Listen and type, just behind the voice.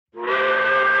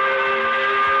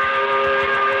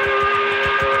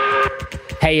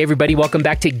Hey everybody, welcome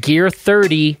back to Gear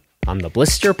 30 on the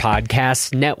Blister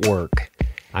Podcast Network.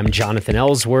 I'm Jonathan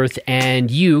Ellsworth,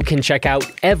 and you can check out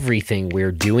everything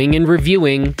we're doing and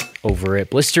reviewing over at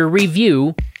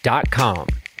blisterreview.com.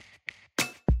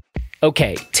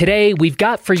 Okay, today we've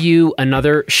got for you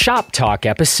another Shop Talk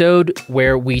episode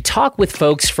where we talk with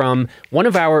folks from one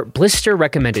of our Blister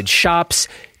recommended shops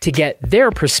to get their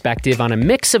perspective on a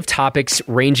mix of topics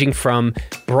ranging from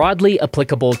broadly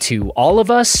applicable to all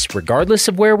of us, regardless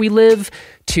of where we live,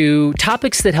 to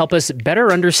topics that help us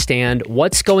better understand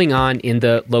what's going on in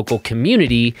the local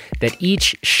community that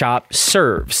each shop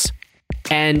serves.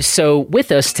 And so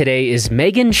with us today is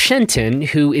Megan Shenton,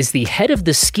 who is the head of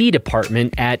the ski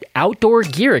department at Outdoor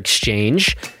Gear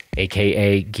Exchange,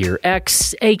 aka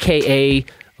GearX, aka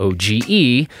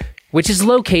OGE, which is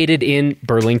located in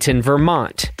Burlington,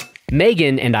 Vermont.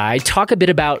 Megan and I talk a bit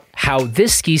about how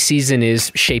this ski season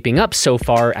is shaping up so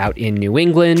far out in New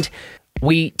England.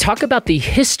 We talk about the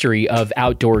history of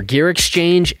Outdoor Gear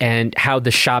Exchange and how the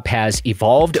shop has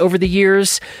evolved over the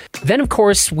years. Then, of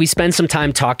course, we spend some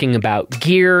time talking about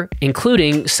gear,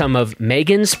 including some of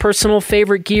Megan's personal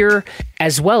favorite gear,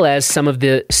 as well as some of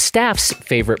the staff's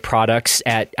favorite products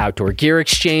at Outdoor Gear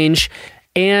Exchange.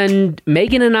 And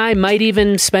Megan and I might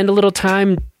even spend a little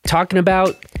time talking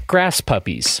about grass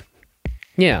puppies.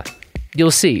 Yeah,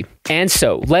 you'll see. And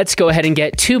so, let's go ahead and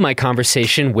get to my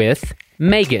conversation with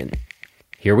Megan.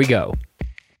 Here we go.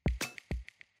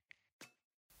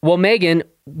 Well, Megan,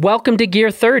 welcome to Gear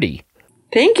 30.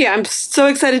 Thank you. I'm so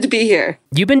excited to be here.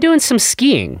 You've been doing some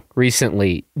skiing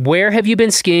recently. Where have you been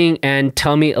skiing? And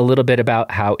tell me a little bit about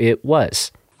how it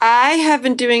was. I have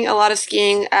been doing a lot of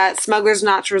skiing at Smuggler's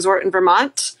Notch Resort in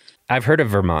Vermont. I've heard of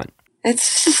Vermont.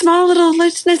 It's a small little,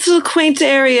 nice little quaint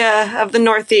area of the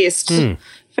Northeast.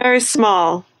 Very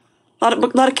small. A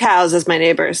lot of cows as my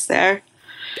neighbors there.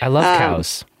 I love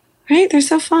cows. Right? They're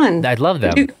so fun. I love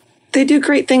them. They do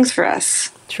great things for us.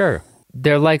 Sure.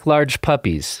 They're like large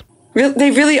puppies.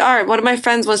 They really are. One of my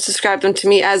friends once described them to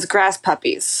me as grass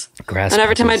puppies. Grass and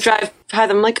every puppies. time I drive by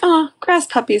them, I'm like, oh, grass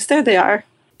puppies. There they are.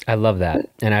 I love that.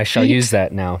 And I shall use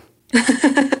that now.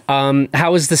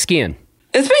 How was the skiing?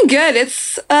 It's been good.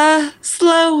 It's a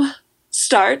slow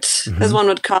start, as one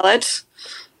would call it.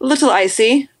 A little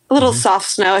icy, a little soft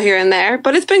snow here and there,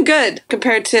 but it's been good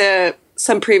compared to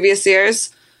some previous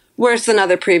years. Worse than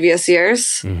other previous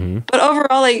years. But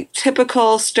overall, a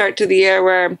typical start to the year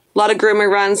where a lot of groomer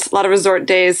runs, a lot of resort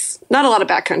days, not a lot of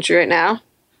backcountry right now.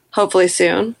 Hopefully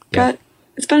soon. Yeah. But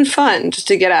it's been fun just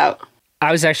to get out.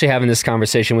 I was actually having this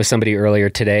conversation with somebody earlier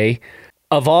today.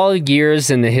 Of all years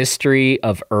in the history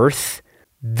of Earth,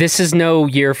 this is no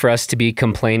year for us to be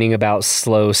complaining about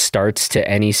slow starts to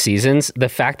any seasons. The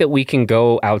fact that we can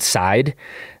go outside,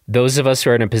 those of us who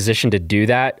are in a position to do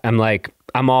that,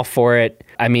 I'm all for it.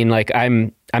 I mean,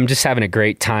 I'm just having a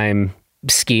great time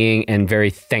skiing and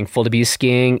very thankful to be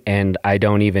skiing. And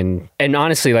and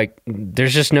honestly,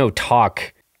 there's just no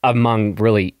talk among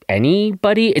really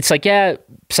anybody. It's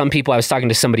some people, I was talking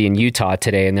to somebody in Utah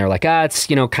today and they're like, it's,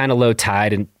 kind of low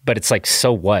tide. But it's like,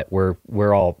 so what?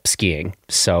 We're all skiing.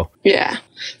 So yeah,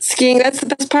 skiing, that's the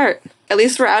best part. At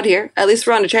least we're out here. At least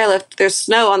we're on a chairlift. There's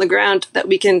snow on the ground that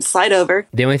we can slide over.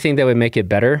 The only thing that would make it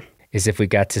better is if we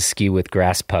got to ski with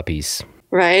grass puppies.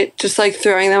 Right? Just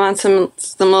throwing them on some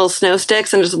little snow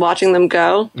sticks and just watching them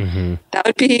go. That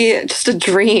would be just a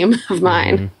dream of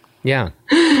mine. Yeah.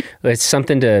 It's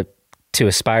something to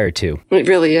aspire to. It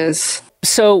really is.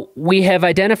 So we have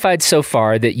identified so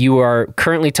far that you are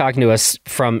currently talking to us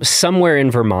from somewhere in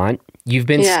Vermont. You've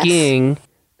been skiing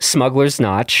Smuggler's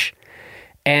Notch,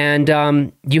 and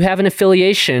you have an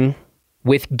affiliation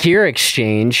with Gear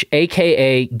Exchange,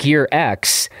 aka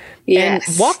GearX. Yes.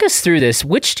 And walk us through this.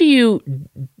 Which do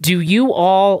you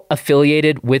all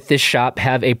affiliated with this shop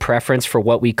have a preference for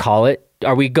what we call it?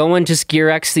 Are we going just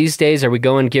GearX these days? Are we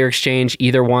going Gear Exchange?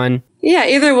 Either one? Yeah,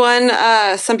 either one.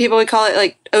 Some people would call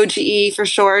it OGE for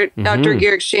short, Outdoor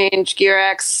Gear Exchange,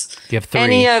 GearX. You have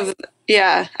three.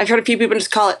 I've heard a few people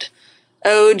just call it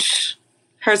OG.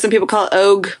 Heard some people call it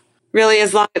OG. Really,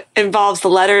 as long as it involves the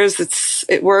letters,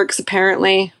 it works,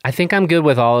 apparently. I think I'm good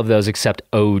with all of those except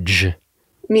OG.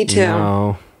 Me too.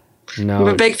 No. I'm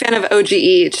a big fan of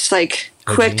OGE, just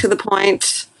quick to the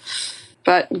point.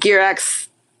 But GearX,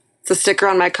 it's a sticker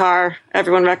on my car.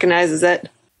 Everyone recognizes it.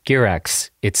 GearX.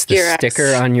 It's the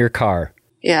sticker on your car.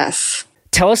 Yes.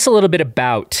 Tell us a little bit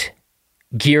about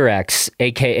GearX,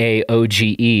 aka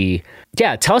OGE.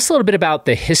 Yeah, tell us a little bit about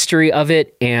the history of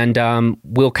it, and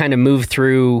we'll kind of move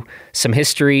through some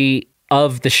history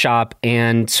of the shop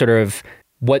and sort of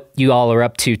what you all are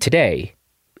up to today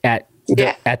at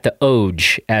Yeah. At the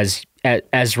Oge, as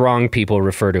wrong people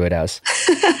refer to it as.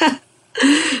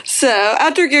 So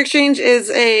Outdoor Gear Exchange is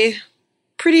a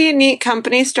pretty neat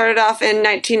company. Started off in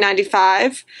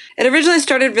 1995. It originally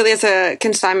started really as a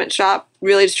consignment shop,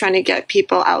 really just trying to get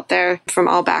people out there from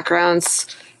all backgrounds.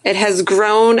 It has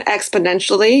grown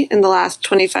exponentially in the last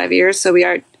 25 years. So we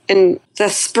are in the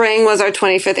spring was our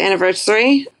 25th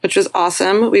anniversary, which was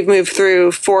awesome. We've moved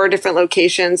through 4 different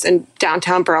locations in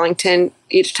downtown Burlington,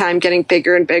 each time getting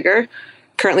bigger and bigger.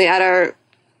 Currently at our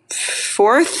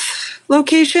 4th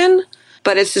location,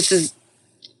 but it's just a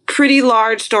pretty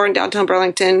large store in downtown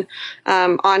Burlington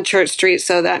on Church Street,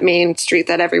 so that main street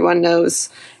that everyone knows.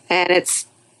 And it's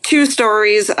 2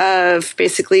 stories of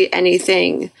basically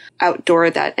anything outdoor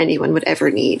that anyone would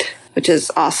ever need, which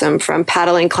is awesome, from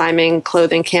paddling, climbing,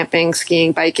 clothing, camping,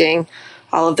 skiing, biking,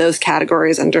 all of those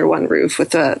categories under one roof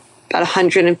with about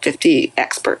 150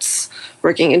 experts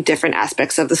working in different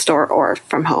aspects of the store or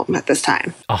from home at this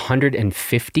time.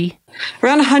 150?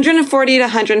 Around 140 to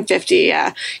 150,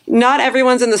 yeah. Not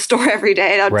everyone's in the store every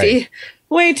day. That would be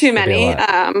way too many.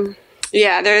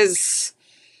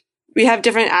 We have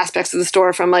different aspects of the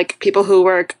store, from like people who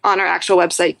work on our actual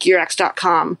website,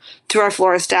 gearx.com, to our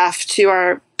floor staff, to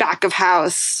our back of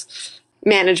house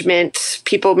management,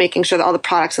 people making sure that all the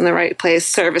products in the right place,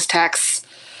 service techs.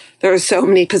 There are so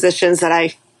many positions that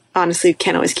I honestly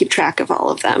can't always keep track of all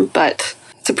of them, but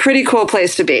it's a pretty cool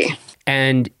place to be.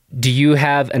 And do you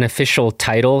have an official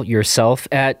title yourself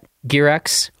at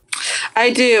GearX? I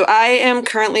do. I am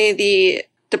currently the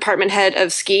department head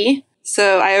of ski.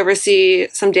 So I oversee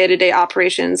some day-to-day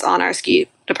operations on our ski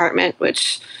department,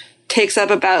 which takes up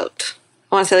about,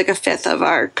 I want to say like a 1/5 of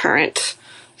our current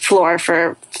floor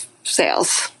for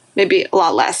sales. Maybe a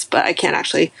lot less, but I can't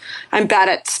actually. I'm bad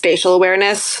at spatial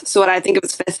awareness, so what I think of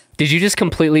as 1/5. Did you just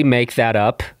completely make that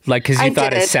up? Like, because you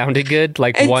thought it sounded good?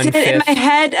 Like I 1/5? did in my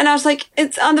head, and I was like,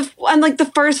 it's on like the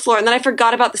first floor, and then I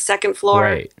forgot about the second floor.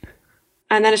 Right.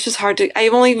 And then it's just hard to,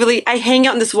 I hang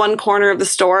out in this one corner of the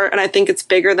store, and I think it's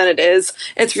bigger than it is.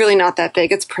 It's really not that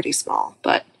big. It's pretty small,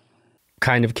 but.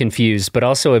 Kind of confused, but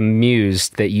also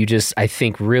amused that you just, I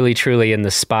think, really truly in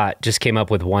the spot just came up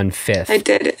with 1/5. I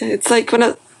did. It's like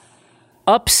when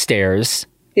upstairs,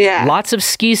 yeah, lots of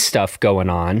ski stuff going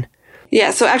on.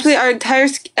 Yeah, so actually our entire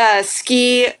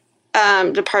ski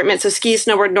department, so ski,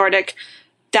 snowboard, Nordic,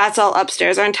 that's all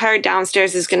upstairs. Our entire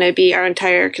downstairs is going to be our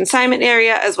entire consignment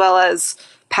area, as well as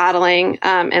paddling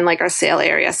and like our sale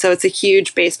area. So it's a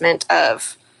huge basement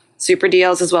of super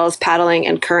deals as well as paddling.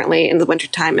 And currently in the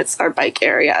wintertime, it's our bike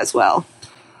area as well.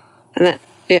 And then,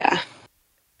 yeah.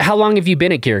 How long have you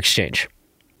been at Gear Exchange?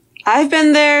 I've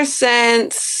been there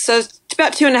since,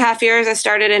 about 2.5 years. I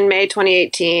started in May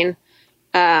 2018,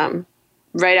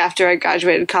 right after I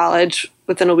graduated college.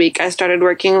 Within a week, I started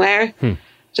working there.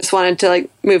 Just wanted to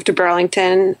move to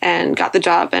Burlington and got the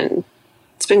job, and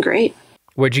it's been great.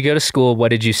 Where'd you go to school? What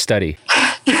did you study?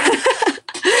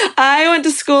 I went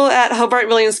to school at Hobart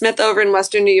William Smith over in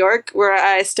Western New York, where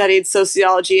I studied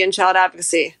sociology and child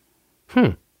advocacy.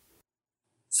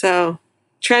 So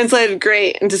translated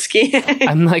great into skiing.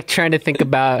 I'm trying to think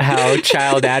about how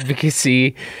child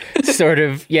advocacy sort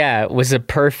of, was a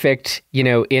perfect,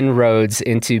 inroads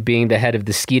into being the head of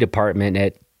the ski department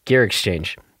at Gear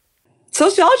Exchange.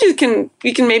 Sociology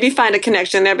we can maybe find a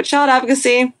connection there, but child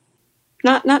advocacy,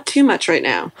 not too much right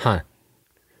now.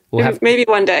 Maybe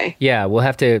one day. Yeah, we'll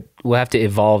have to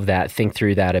evolve that, think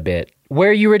through that a bit. Where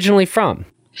are you originally from?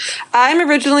 I'm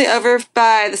originally over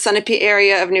by the Sunapee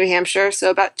area of New Hampshire, so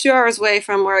about 2 hours away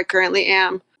from where I currently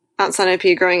am. Mount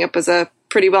Sunapee growing up was a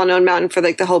pretty well-known mountain for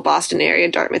the whole Boston area,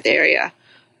 Dartmouth area,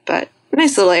 but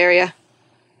nice little area.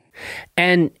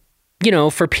 And,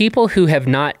 for people who have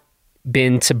not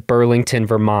been to Burlington,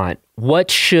 Vermont,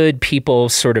 what should people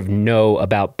sort of know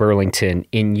about Burlington,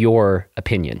 in your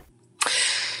opinion?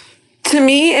 To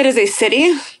me, it is a city.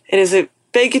 It is a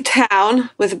big town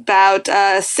with about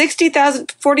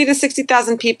 40 to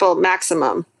 60,000 people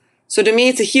maximum. So to me,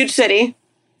 it's a huge city.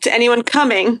 To anyone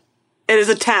coming, it is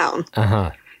a town.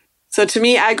 So to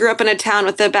me, I grew up in a town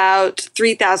with about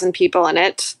 3,000 people in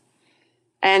it.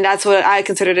 And that's what I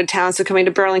considered a town. So coming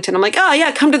to Burlington, I'm like, oh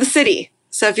yeah, come to the city.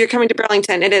 So if you're coming to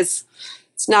Burlington, it's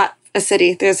not a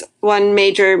city. There's one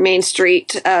major main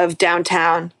street of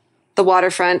downtown, the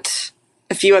waterfront,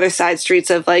 a few other side streets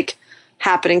of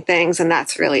happening things, and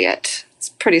that's really it. It's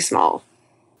pretty small.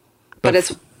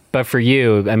 But for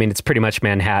you, I mean, it's pretty much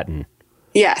Manhattan.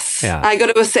 Yes. Yeah. I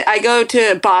go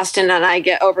to Boston and I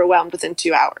get overwhelmed within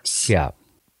 2 hours. Yeah.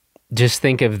 Just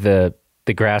think of the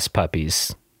grass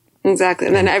puppies. Exactly.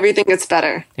 And then everything gets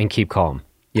better. And keep calm.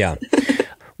 Yeah.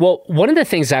 Well, one of the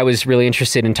things I was really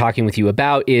interested in talking with you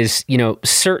about is,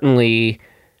 certainly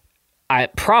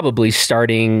probably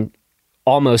starting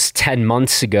almost 10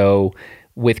 months ago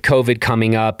with COVID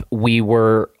coming up, we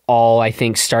were all, I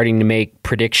think, starting to make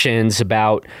predictions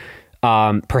about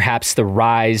perhaps the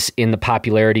rise in the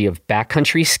popularity of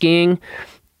backcountry skiing.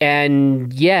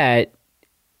 And yet,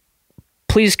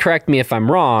 please correct me if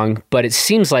I'm wrong, but it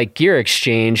seems like Gear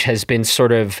Exchange has been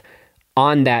sort of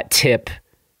on that tip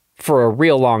for a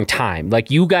real long time.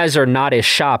 Like, you guys are not a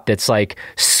shop that's like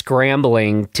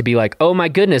scrambling to be like, oh my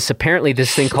goodness, apparently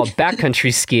this thing called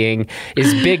backcountry skiing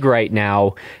is big right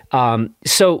now.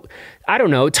 So I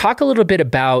don't know, talk a little bit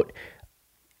about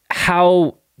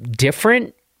how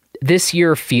different this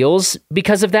year feels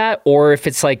because of that, or if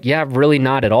it's like, yeah, really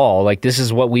not at all. Like, this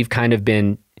is what we've kind of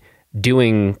been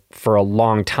doing for a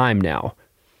long time now.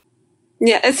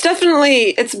 Yeah,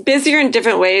 it's busier in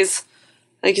different ways.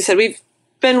 Like you said, we've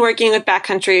been working with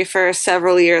backcountry for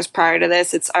several years prior to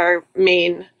this. It's our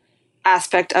main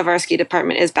aspect of our ski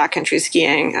department is backcountry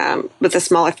skiing, with a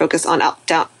smaller focus on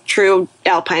true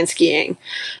alpine skiing.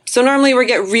 So normally we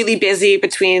get really busy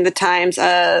between the times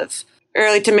of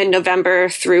early to mid-November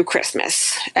through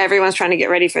Christmas. Everyone's trying to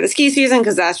get ready for the ski season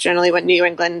because that's generally when New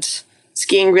England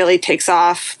skiing really takes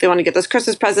off. They want to get those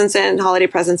Christmas presents in, holiday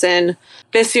presents in.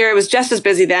 This year it was just as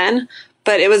busy then,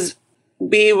 but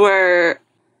we were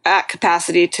at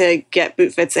capacity to get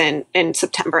boot fits in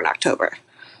September and October.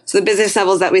 So the busiest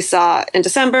levels that we saw in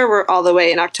December were all the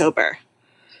way in October.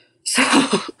 So,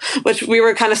 which we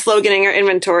were kind of slow getting our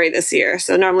inventory this year.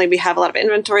 So normally we have a lot of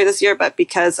inventory this year, but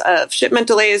because of shipment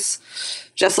delays,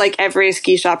 just like every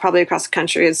ski shop probably across the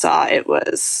country it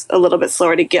was a little bit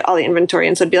slower to get all the inventory.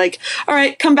 And so it'd be like, all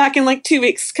right, come back in like 2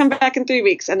 weeks, come back in 3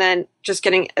 weeks. And then just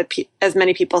getting as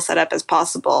many people set up as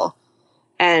possible.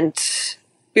 And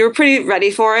we were pretty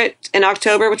ready for it in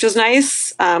October, which was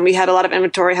nice. We had a lot of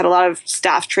inventory, had a lot of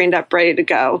staff trained up, ready to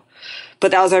go.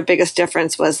 But that was our biggest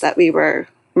difference, was that we were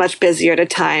much busier at a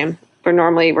time where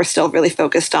normally we're still really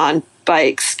focused on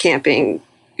bikes, camping,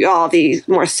 all the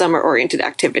more summer-oriented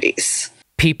activities.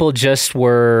 People just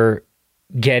were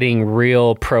getting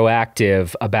real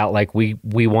proactive about like, we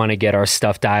want to get our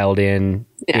stuff dialed in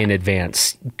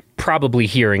advance. Probably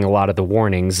hearing a lot of the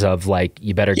warnings of like,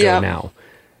 you better go now.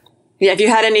 Yeah, if you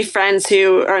had any friends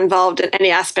who are involved in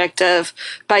any aspect of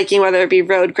biking, whether it be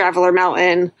road, gravel, or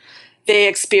mountain, they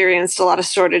experienced a lot of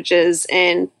shortages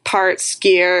in parts,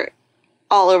 gear,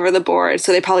 all over the board.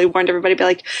 So they probably warned everybody, be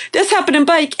like, this happened in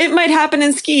bike, it might happen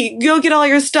in ski, go get all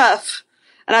your stuff.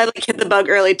 And I hit the bug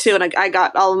early too, and I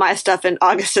got all of my stuff in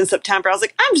August and September. I was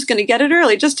like, I'm just going to get it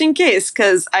early just in case,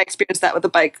 because I experienced that with the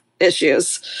bike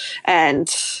issues.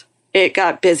 And it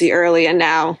got busy early, and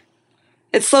now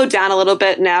it's slowed down a little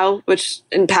bit now, which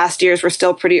in past years we're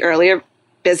still pretty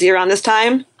busy around this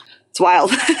time. It's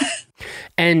wild.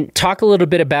 And talk a little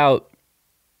bit about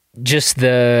just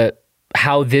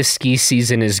how this ski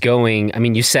season is going. I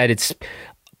mean, you said it's,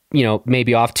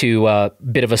 maybe off to a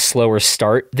bit of a slower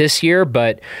start this year,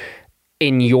 but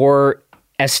in your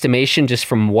estimation, just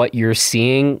from what you're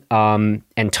seeing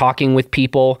and talking with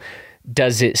people,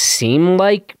 does it seem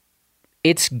like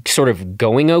it's sort of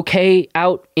going okay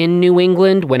out in New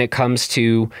England when it comes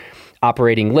to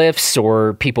operating lifts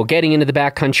or people getting into the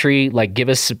backcountry? Like, give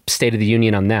us a state of the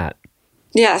union on that.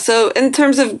 Yeah. So in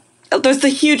terms of, there's the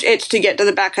huge itch to get to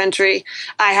the backcountry.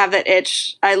 I have that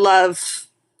itch. I love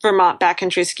Vermont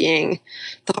backcountry skiing.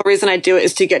 The whole reason I do it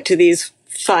is to get to these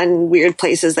fun, weird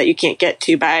places that you can't get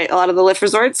to by a lot of the lift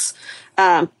resorts.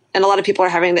 And a lot of people are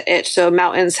having the itch. So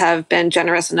mountains have been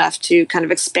generous enough to kind of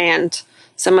expand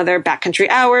some of their backcountry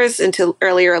hours into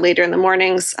earlier or later in the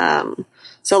mornings.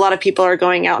 So a lot of people are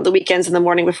going out on the weekends in the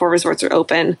morning before resorts are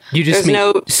open. You just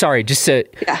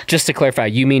just to clarify,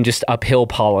 you mean just uphill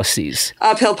policies?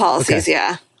 Uphill policies, okay.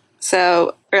 Yeah.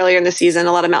 So earlier in the season,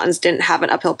 a lot of mountains didn't have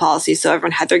an uphill policy, so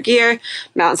everyone had their gear.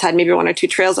 Mountains had maybe 1 or 2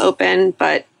 trails open,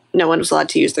 but no one was allowed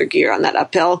to use their gear on that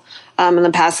uphill. In the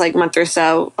past month or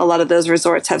so, a lot of those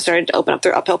resorts have started to open up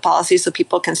their uphill policies so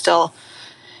people can still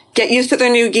get used to their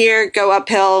new gear, go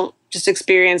uphill, just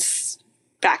experience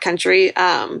backcountry.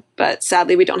 But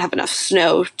sadly, we don't have enough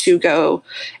snow to go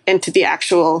into the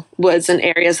actual woods and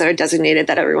areas that are designated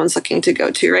that everyone's looking to go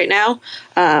to right now.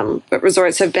 But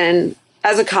resorts have been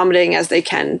as accommodating as they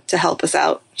can to help us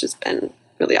out, which has been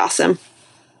really awesome.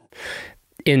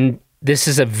 And this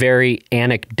is a very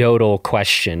anecdotal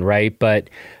question, right? But,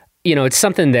 it's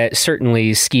something that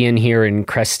certainly skiing here in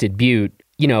Crested Butte,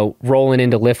 rolling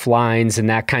into lift lines and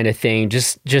that kind of thing,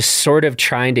 just sort of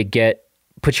trying to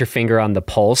put your finger on the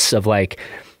pulse of like,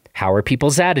 how are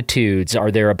people's attitudes? Are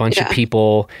there a bunch of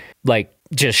people like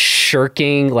just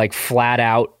shirking, like flat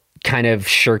out kind of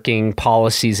shirking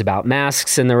policies about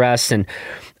masks and the rest. And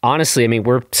honestly, I mean,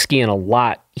 we're skiing a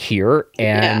lot here,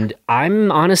 and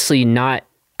I'm honestly not,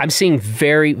 I'm seeing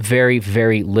very, very,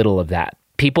 very little of that.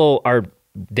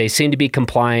 They seem to be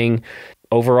complying.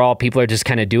 Overall, people are just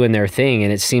kind of doing their thing.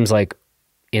 And it seems like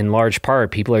in large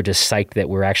part, people are just psyched that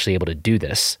we're actually able to do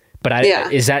this. But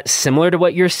is that similar to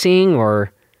what you're seeing,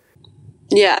 or?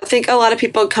 Yeah, I think a lot of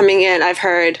people coming in, I've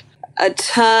heard a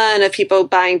ton of people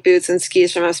buying boots and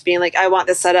skis from us being like, I want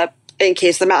this set up in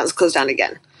case the mountains close down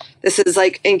again. This is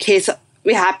like, in case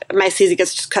my season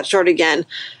gets cut short again,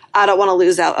 I don't want to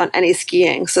lose out on any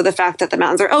skiing. So the fact that the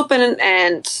mountains are open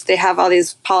and they have all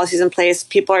these policies in place,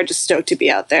 people are just stoked to be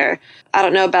out there. I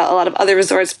don't know about a lot of other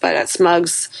resorts, but at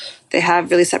Smugs, they have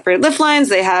really separated lift lines.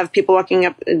 They have people walking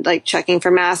up and like checking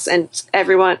for masks, and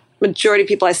majority of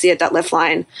people I see at that lift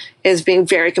line is being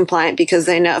very compliant because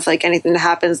they know if like anything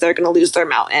happens, they're going to lose their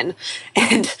mountain.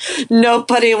 And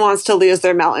nobody wants to lose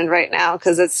their mountain right now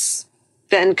because it's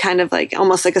been kind of like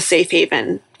almost like a safe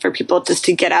haven for people just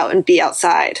to get out and be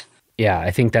outside. Yeah,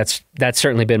 I think that's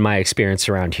certainly been my experience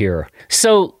around here.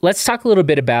 So let's talk a little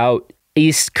bit about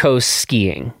East Coast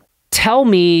skiing. Tell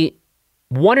me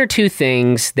one or two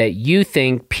things that you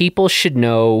think people should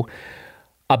know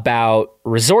about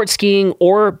resort skiing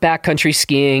or backcountry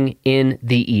skiing in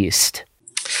the East.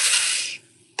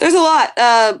 There's a lot.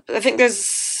 I think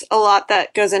there's a lot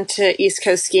that goes into East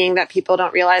Coast skiing that people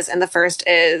don't realize. And the first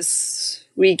is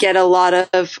we get a lot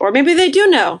of, or maybe they do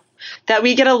know, that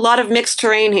we get a lot of mixed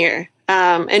terrain here.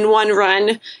 In one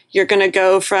run, you're going to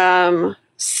go from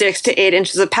 6 to 8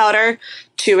 inches of powder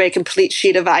to a complete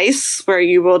sheet of ice where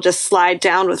you will just slide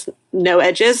down with no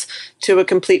edges to a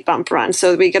complete bump run.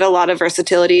 So we get a lot of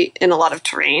versatility in a lot of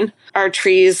terrain. Our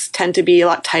trees tend to be a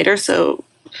lot tighter. So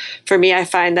for me, I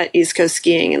find that East Coast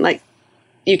skiing and like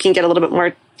you can get a little bit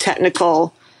more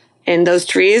technical in those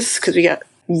trees because we get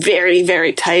very,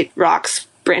 very tight rocks,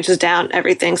 branches down,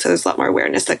 everything. So there's a lot more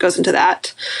awareness that goes into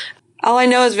that. All I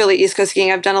know is really East Coast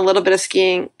skiing. I've done a little bit of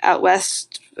skiing out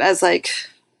west as like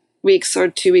weeks or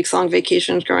 2 weeks long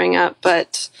vacations growing up.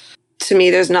 But to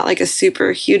me, there's not like a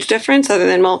super huge difference other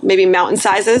than maybe mountain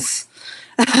sizes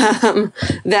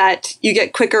that you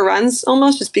get quicker runs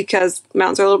almost just because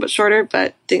mountains are a little bit shorter.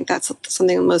 But I think that's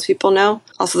something most people know.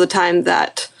 Also the time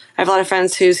that I have a lot of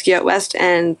friends who ski out west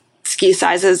and ski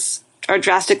sizes are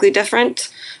drastically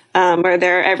different, where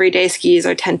their everyday skis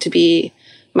tend to be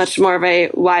much more of a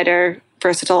wider,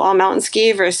 versatile all-mountain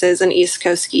ski versus an East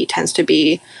Coast ski tends to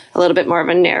be a little bit more of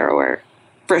a narrower,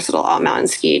 versatile all-mountain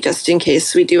ski, just in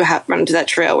case we do run into that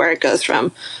trail where it goes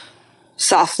from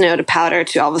soft snow to powder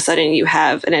to all of a sudden you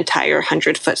have an entire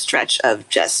 100-foot stretch of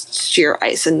just sheer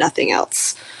ice and nothing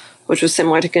else, which was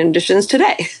similar to conditions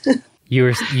today.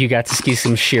 You got to ski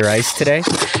some sheer ice today?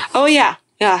 Oh, yeah.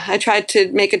 Yeah, I tried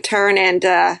to make a turn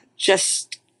and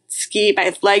just ski.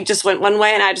 My leg just went one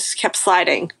way and I just kept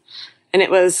sliding. And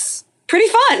it was pretty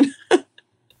fun.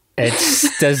 It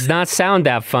does not sound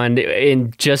that fun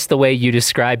in just the way you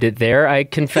described it there, I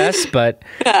confess. But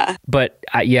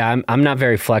I'm not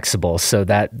very flexible. So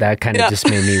that kind of just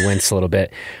made me wince a little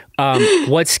bit.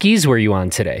 What skis were you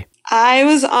on today? I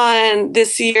was on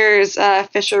this year's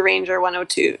Fisher Ranger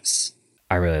 102s.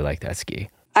 I really like that ski.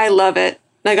 I love it.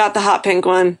 I got the hot pink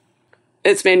one.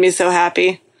 It's made me so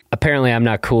happy. Apparently I'm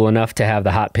not cool enough to have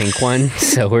the hot pink one,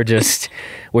 so we're just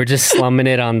slumming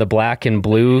it on the black and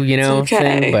blue,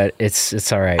 thing, but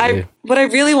it's all right. What I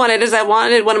really wanted is I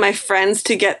wanted one of my friends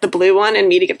to get the blue one and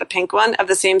me to get the pink one of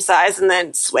the same size and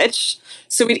then switch.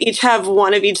 So we'd each have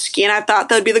one of each ski, and I thought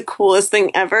that would be the coolest thing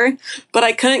ever. But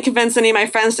I couldn't convince any of my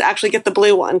friends to actually get the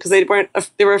blue one because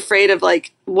they were afraid of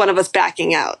like one of us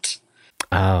backing out.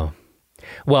 Oh,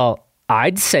 well,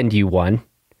 I'd send you one.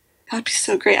 That'd be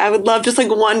so great. I would love just like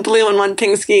one blue and one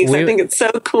pink ski because I think it's so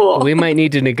cool. We might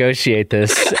need to negotiate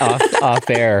this off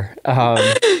air.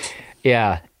 It's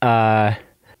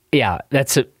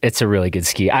a really good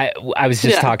ski. I was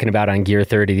just talking about on Gear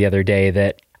 30 the other day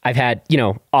that I've had,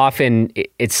 often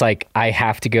it's like I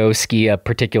have to go ski a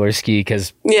particular ski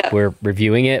because we're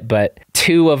reviewing it. But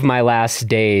 2 of my last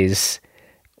days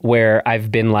where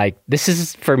I've been like, this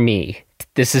is for me.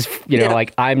 This is,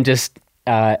 like I'm just...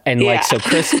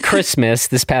 Christmas,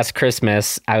 this past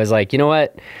Christmas, I was like, you know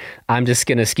what? I'm just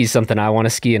going to ski something I want to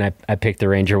ski. And I picked the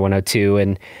Ranger 102.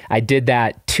 And I did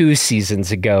that 2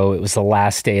 seasons ago. It was the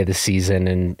last day of the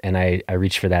season. And I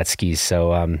reached for that ski.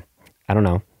 So I don't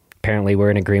know. Apparently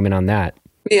we're in agreement on that.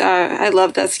 We are. I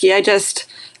love that ski. I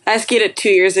skied it 2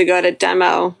 years ago at a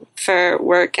demo for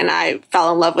work and I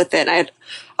fell in love with it. I had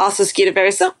also skied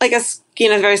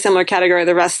skiing a very similar category,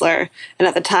 the Wrestler. And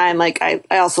at the time, like I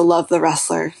also loved the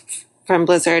Wrestler from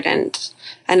Blizzard and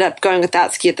ended up going with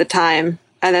that ski at the time.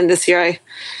 And then this year I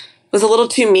was a little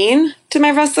too mean to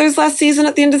my Wrestlers last season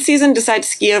at the end of the season, decided to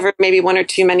ski over maybe one or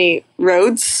too many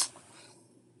roads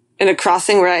in a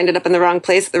crossing where I ended up in the wrong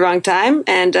place at the wrong time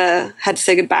and had to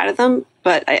say goodbye to them.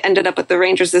 But I ended up with the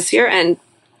Rangers this year, and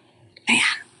man,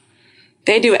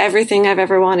 they do everything I've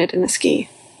ever wanted in a ski,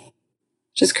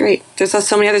 which is great. There's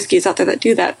so many other skis out there that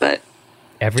do that, but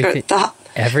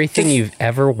everything you've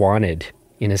ever wanted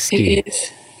in a ski.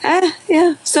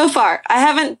 Yeah, so far. I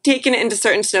haven't taken it into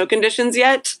certain snow conditions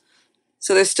yet,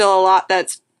 so there's still a lot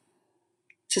that's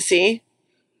to see.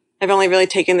 I've only really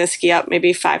taken this ski out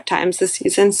maybe 5 times this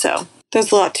season, so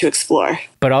there's a lot to explore.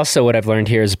 But also what I've learned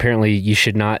here is apparently you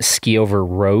should not ski over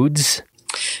roads.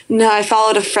 No, I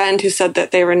followed a friend who said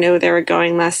that they knew they were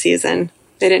going last season.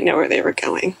 They didn't know where they were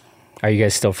going. Are you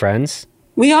guys still friends?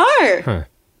 We are. Huh.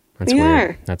 That's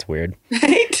weird. That's weird.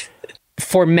 Right?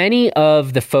 For many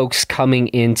of the folks coming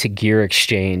into Gear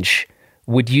Exchange,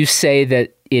 would you say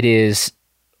that it is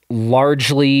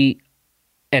largely,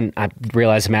 and I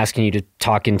realize I'm asking you to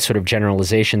talk in sort of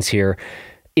generalizations here,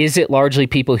 is it largely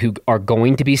people who are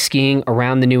going to be skiing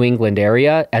around the New England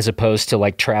area as opposed to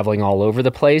like traveling all over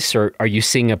the place? Or are you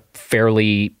seeing a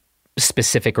fairly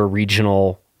specific or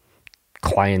regional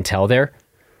clientele there?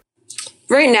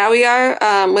 Right now we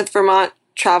are. With Vermont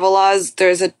travel laws,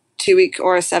 there's a 2-week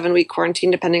or a 7-week quarantine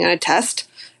depending on a test.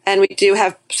 And we do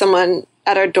have someone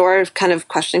at our door kind of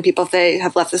questioning people if they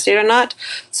have left the state or not.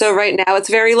 So right now it's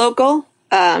very local,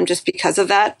 just because of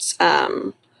that.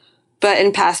 But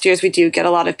in past years, we do get a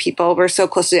lot of people. We're so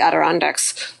close to the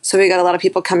Adirondacks. So we got a lot of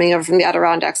people coming over from the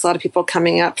Adirondacks, a lot of people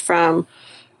coming up from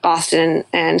Boston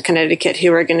and Connecticut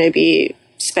who are going to be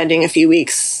spending a few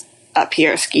weeks up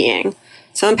here skiing.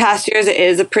 So in past years, it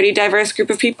is a pretty diverse group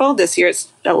of people. This year,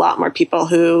 it's a lot more people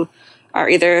who are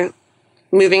either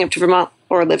moving up to Vermont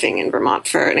or living in Vermont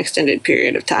for an extended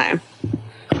period of time,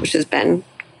 which has been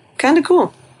kind of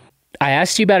cool. I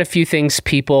asked you about a few things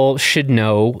people should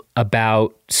know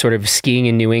about sort of skiing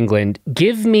in New England.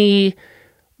 Give me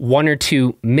 1 or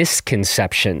 2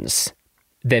 misconceptions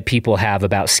that people have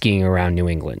about skiing around New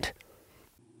England.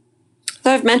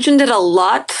 So I've mentioned it a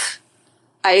lot.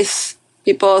 Ice.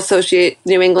 People associate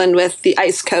New England with the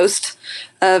ice coast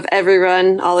of every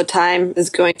run all the time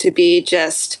is going to be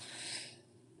just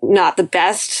not the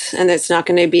best. And it's not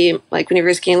going to be like whenever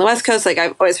you're skiing on the West Coast, like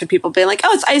I've always heard people being like,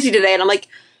 oh, it's icy today. And I'm like,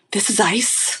 this is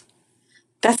ice.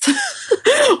 That's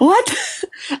what?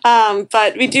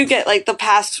 But we do get like the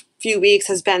past few weeks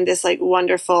has been this like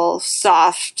wonderful,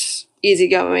 soft,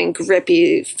 easygoing,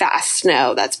 grippy, fast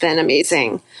snow. That's been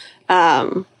amazing.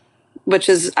 Which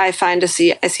is, I find I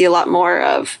see a lot more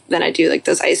of than I do like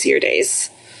those icier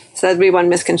days. So that'd be one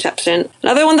misconception.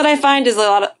 Another one that I find is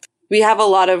we have a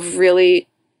lot of really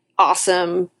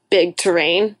awesome big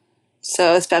terrain.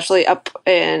 So especially up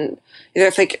in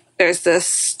either like there's the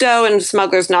Stowe and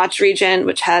Smuggler's Notch region,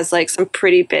 which has like some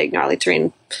pretty big gnarly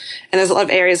terrain. And there's a lot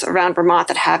of areas around Vermont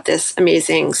that have this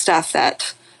amazing stuff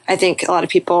that I think a lot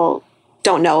of people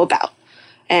don't know about.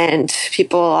 And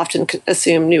people often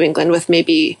assume New England with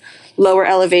maybe lower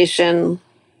elevation,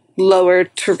 lower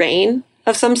terrain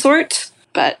of some sort.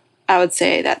 But I would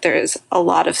say that there is a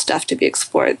lot of stuff to be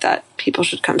explored that people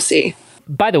should come see.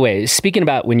 By the way, speaking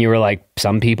about when you were like,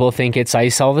 some people think it's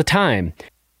ice all the time,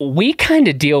 we kind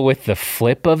of deal with the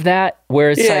flip of that,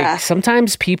 where it's like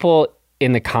sometimes people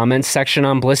in the comments section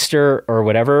on Blister or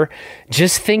whatever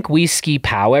just think we ski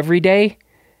POW every day.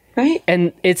 Right.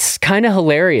 And it's kind of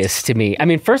hilarious to me. I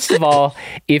mean, first of all,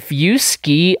 if you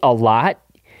ski a lot,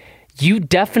 you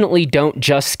definitely don't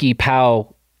just ski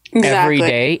POW every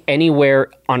day anywhere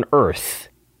on Earth.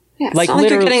 Yeah, it's not like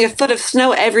you're getting a foot of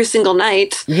snow every single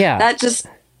night. Yeah. That just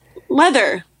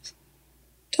weather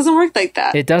doesn't work like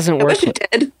that. It doesn't work. I wish it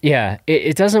did. Yeah,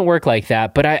 it doesn't work like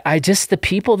that. But I just, the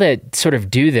people that sort of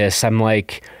do this, I'm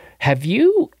like, have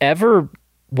you ever,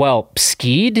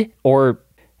 skied or,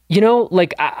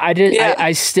 like I did. Yeah.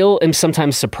 I still am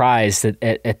sometimes surprised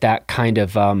at that kind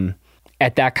of,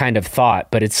 thought,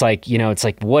 but it's like, it's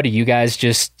like, what, do you guys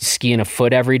just skiing a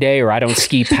foot every day? Or I don't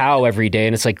ski POW every day.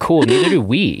 And it's like, cool, neither do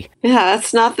we. Yeah,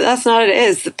 that's not what it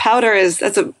is. The powder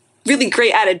that's a really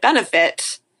great added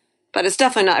benefit, but it's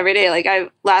definitely not every day. Like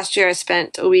last year I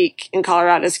spent a week in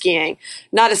Colorado skiing.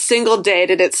 Not a single day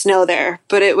did it snow there,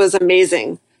 but it was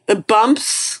amazing. The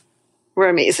bumps were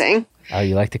amazing. Oh,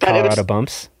 you like the Colorado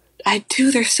bumps? I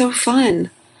do. They're so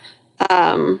fun.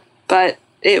 But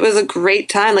it was a great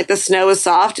time. Like the snow was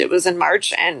soft. It was in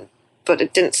March, but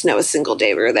it didn't snow a single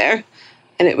day we were there,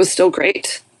 and it was still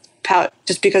great.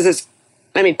 just because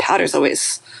powder's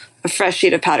always, a fresh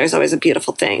sheet of powder is always a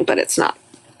beautiful thing, but it's not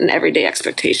an everyday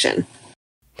expectation.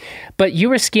 But you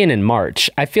were skiing in March.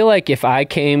 I feel like if I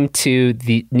came to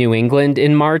the New England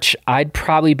in March, I'd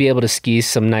probably be able to ski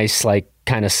some nice, like,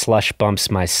 kind of slush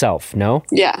bumps myself, no?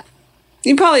 Yeah,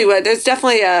 you probably would. There's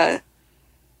definitely a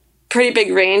pretty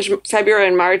big range. February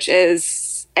and March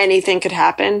is anything could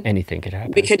happen. Anything could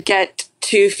happen. We could get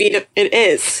 2 feet of, it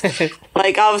is.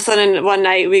 Like, all of a sudden, one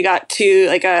night, we got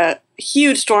like a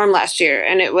huge storm last year,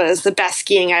 and it was the best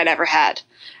skiing I'd ever had.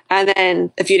 And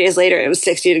then a few days later, it was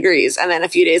 60 degrees. And then a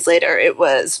few days later, it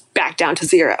was back down to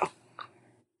 0.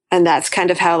 And that's kind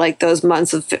of how, like, those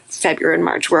months of February and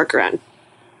March work around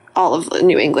all of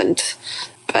New England.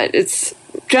 But it's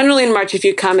generally in March, if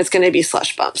you come, it's going to be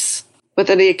slush bumps with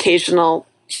the occasional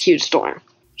huge storm,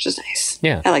 which is nice.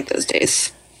 Yeah. I like those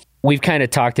days. We've kind of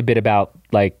talked a bit about,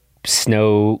 like,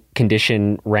 snow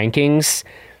condition rankings.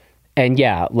 And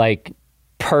yeah, like,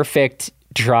 perfect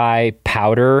dry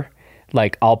powder,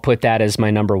 like, I'll put that as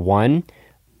my number 1.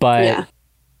 But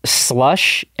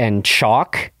slush and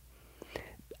chalk,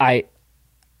 I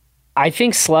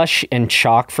think slush and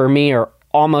chalk for me are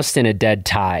almost in a dead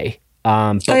tie.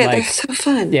 But like, they're so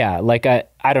fun. Yeah, like,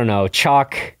 I don't know,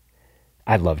 chalk,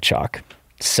 I love chalk.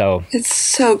 So it's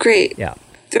so great. Yeah.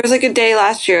 There was like a day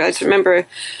last year, I just remember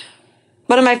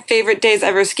one of my favorite days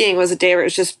ever skiing was a day where it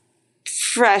was just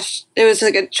fresh. It was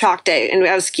like a chalk day, and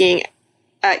I was skiing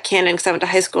at Cannon because I went to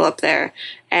high school up there,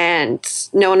 and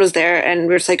no one was there, and we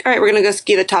were just like, all right, we're going to go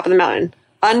ski the top of the mountain.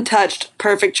 Untouched,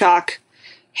 perfect chalk.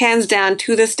 Hands down,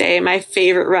 to this day, my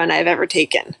favorite run I've ever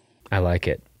taken. I like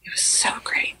it. It was so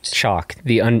great. Chalk,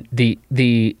 the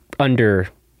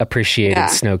underappreciated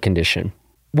snow condition.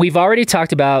 We've already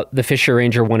talked about the Fisher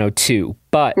Ranger 102,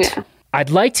 but I'd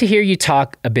like to hear you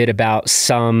talk a bit about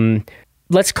some,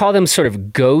 let's call them sort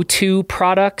of go-to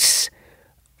products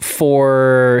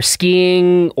for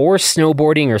skiing or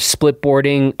snowboarding or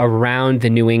splitboarding around the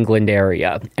New England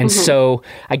area. And so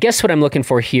I guess what I'm looking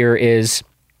for here is,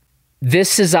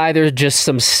 this is either just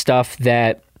some stuff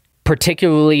that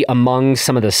particularly among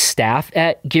some of the staff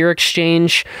at Gear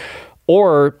Exchange,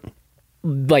 or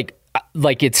like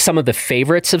it's some of the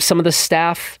favorites of some of the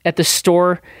staff at the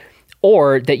store,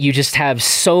 or that you just have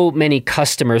so many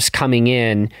customers coming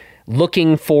in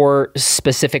looking for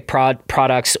specific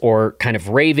products or kind of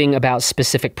raving about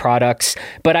specific products.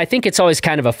 But I think it's always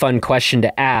kind of a fun question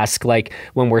to ask, like,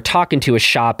 when we're talking to a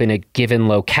shop in a given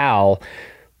locale,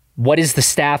 what is the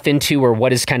staff into, or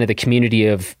what is kind of the community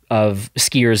of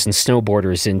skiers and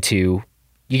snowboarders into?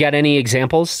 You got any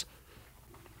examples?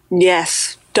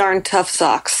 Yes. Darn Tough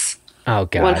socks. Oh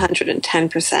God.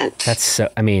 110%. That's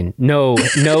so, I mean, no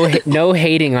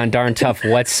hating on Darn Tough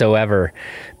whatsoever,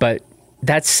 but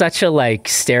that's such a, like,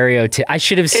 stereotype. I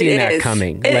should have seen that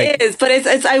coming. It is, but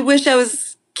it's, I wish I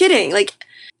was kidding. Like,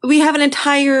 we have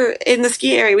in the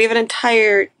ski area, we have an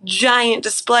entire giant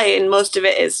display, and most of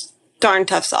it is Darn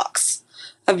Tough socks,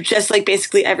 of just, like,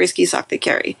 basically every ski sock they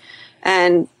carry.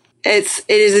 And it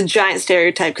is a giant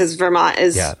stereotype, because Vermont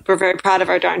is, we're very proud of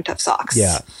our Darn Tough socks.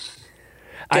 Yeah.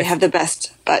 They have the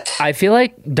best, but I feel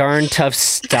like Darn Tough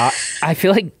socks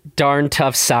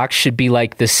should be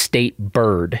like the state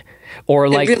bird, or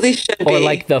like, it really should or be.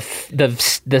 like the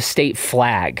state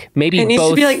flag. Maybe it needs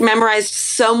both. to be, like, memorized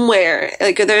somewhere.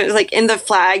 Like, there's, like, in the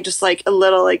flag, just like a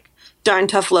little, like, Darn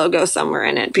Tough logo somewhere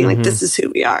in it, being like, this is who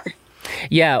we are.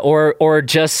 Yeah, or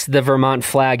just the Vermont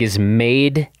flag is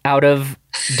made out of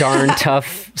Darn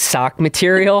Tough sock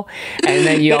material, and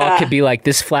then you all could be like,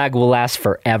 this flag will last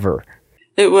forever.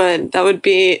 It would. That would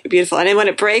be beautiful. And then when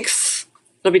it breaks,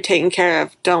 it'll be taken care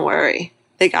of. Don't worry.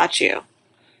 They got you.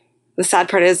 The sad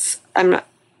part is, I'm not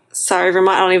sorry,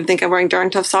 Vermont. I don't even think I'm wearing Darn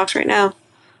Tough socks right now.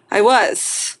 I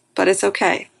was, but it's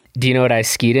okay. Do you know what I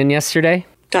skied in yesterday?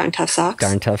 Darn Tough socks.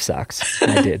 Darn Tough socks.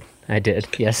 I did.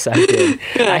 Yes, I did.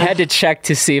 I had to check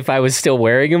to see if I was still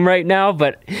wearing them right now,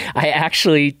 but I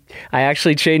actually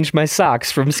changed my socks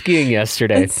from skiing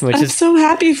yesterday, I'm so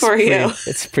happy for you.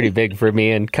 It's pretty big for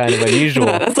me and kind of unusual.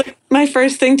 That's like my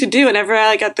first thing to do whenever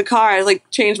I got the car. I like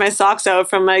change my socks out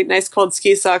from my nice cold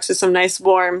ski socks to some nice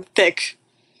warm, thick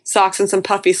socks and some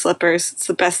puffy slippers. It's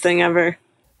the best thing ever.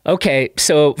 Okay,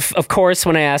 so of course,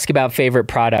 when I ask about favorite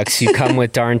products, you come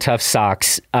with Darn Tough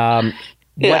socks.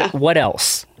 What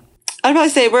else? I'd probably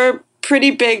say we're a pretty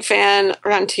big fan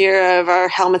around here of our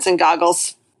helmets and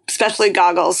goggles, especially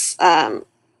goggles.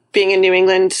 Being in New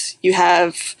England, you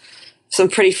have some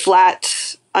pretty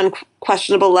flat,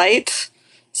 unquestionable light.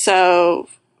 So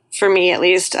for me, at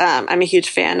least, I'm a huge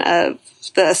fan of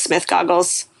the Smith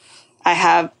goggles. I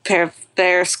have a pair of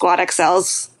their Squad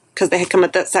XLs because they come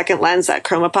with that second lens, that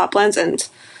Chroma Pop lens, and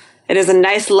It is a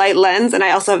nice light lens, and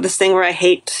I also have this thing where I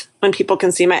hate when people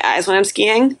can see my eyes when I'm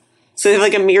skiing. So they have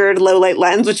like a mirrored low light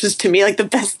lens, which is to me like the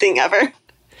best thing ever.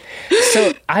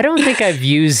 So I don't think I've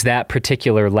used that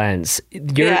particular lens.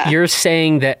 You're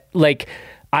saying that, like,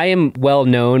 I am well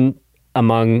known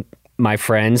among my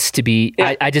friends to be,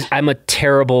 I'm a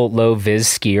terrible low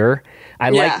vis skier.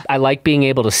 I like being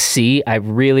able to see. I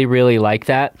really, really like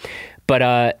that.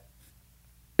 But,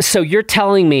 so you're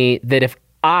telling me that if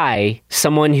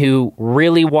someone who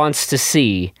really wants to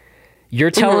see,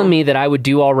 you're telling me that I would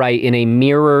do all right in a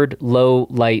mirrored low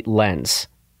light lens.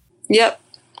 Yep.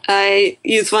 I've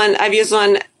used one,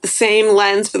 the same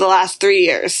lens for the last 3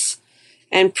 years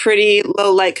in pretty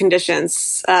low light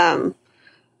conditions.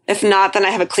 If not, then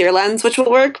I have a clear lens, which will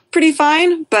work pretty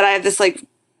fine. But I have this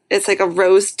it's like a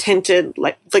rose tinted,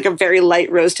 like a very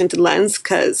light rose tinted lens,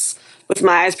 because with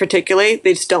my eyes particularly,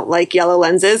 they just don't like yellow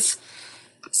lenses.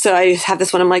 So I have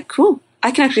this one. I'm like, cool,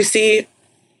 I can actually see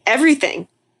everything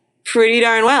pretty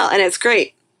darn well, and it's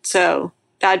great. So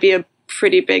that'd be a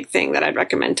pretty big thing that I'd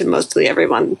recommend to mostly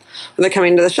everyone when they're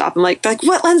coming to the shop. I'm like,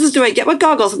 what lenses do I get? What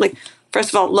goggles? I'm like, first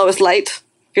of all, lowest light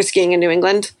if you're skiing in New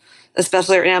England,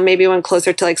 especially right now. Maybe when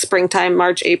closer to like springtime,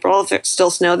 March, April, if there's still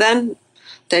snow, then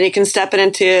you can step it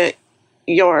into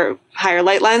your higher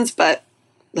light lens, but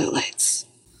low lights.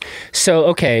 So,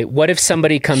 okay, what if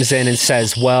somebody comes in and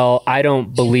says, well, I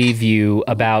don't believe you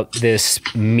about this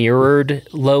mirrored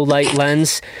low light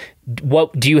lens?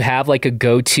 What do you have, like a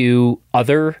go-to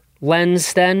other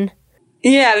lens then?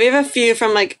 Yeah, we have a few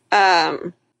from we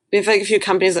have like a few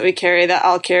companies that we carry that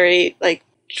all carry, like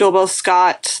Julbo,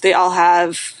 Scott. They all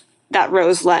have that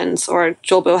rose lens, or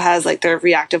Julbo has like their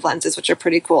reactive lenses, which are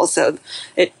pretty cool. So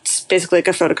it's basically like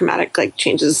a photochromatic, like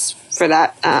changes for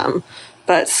that.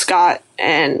 But Scott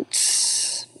and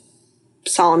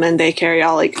Salomon, they carry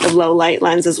all like a low light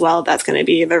lens as well. That's going to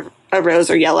be either a rose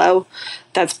or yellow.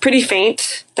 That's pretty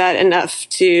faint, that enough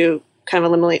to kind of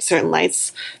eliminate certain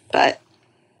lights. But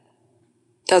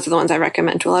those are the ones I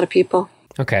recommend to a lot of people.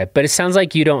 Okay, but it sounds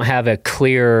like you don't have a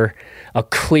clear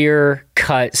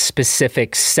cut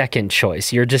specific second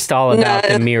choice. You're just all about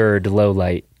the mirrored low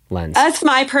light lens. That's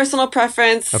my personal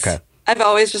preference. Okay. I've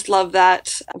always just loved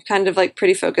that. I'm kind of like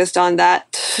pretty focused on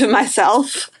that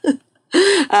myself.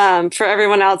 For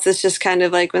everyone else, it's just kind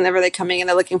of like whenever they're coming in,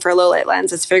 they're looking for a low light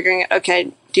lens. It's figuring out,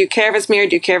 okay, do you care if it's mirrored?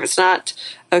 Do you care if it's not?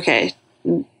 Okay.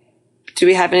 Do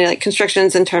we have any like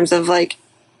constrictions in terms of like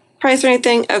price or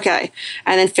anything? Okay.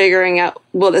 And then figuring out,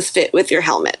 will this fit with your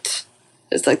helmet?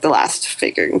 It's like the last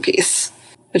figuring piece,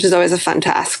 which is always a fun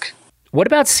task. What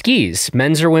about skis?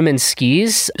 Men's or women's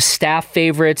skis? Staff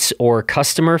favorites or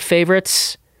customer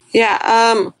favorites?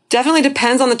 Yeah, definitely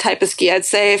depends on the type of ski. I'd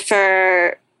say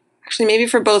maybe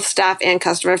for both staff and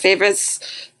customer favorites,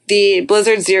 the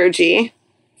Blizzard Zero G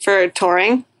for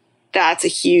touring. That's a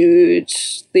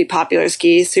hugely popular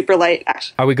ski, super light.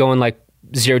 Actually. Are we going like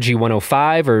Zero G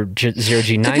 105 or Zero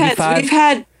G 95? We've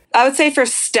had, I would say for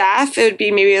staff, it would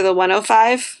be maybe the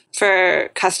 105. For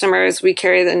customers, we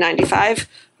carry the 95,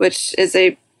 which is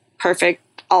a perfect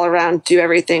all-around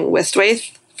do-everything wrist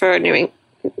weight for New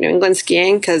England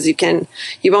skiing, because you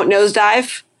won't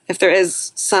nosedive if there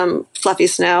is some fluffy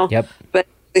snow. Yep. But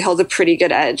it holds a pretty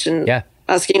good edge. And I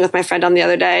was skiing with my friend on the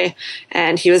other day,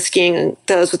 and he was skiing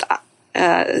those with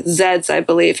Zeds, I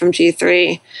believe, from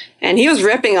G3, and he was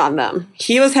ripping on them.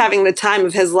 He was having the time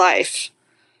of his life.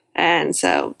 And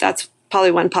so that's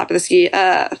probably one popular ski.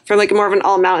 For like more of an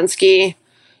all-mountain ski,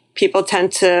 people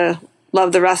tend to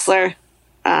love the Wrestler.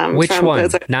 Which one?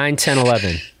 9, 10,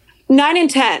 11? 9 and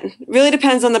 10. Really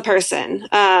depends on the person.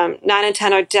 9 and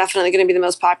 10 are definitely going to be the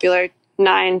most popular.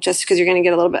 9, just because you're going to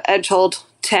get a little bit edge hold.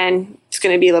 10, it's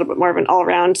going to be a little bit more of an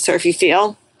all-around surfy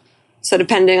feel. So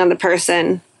depending on the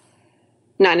person,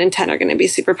 9 and 10 are going to be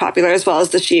super popular, as well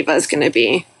as the Shiva is going to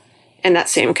be in that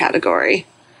same category.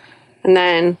 And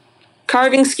then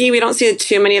carving ski, we don't see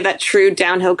too many of that true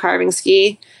downhill carving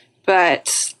ski,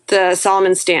 but the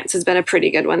Salomon Stance has been a pretty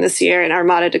good one this year, and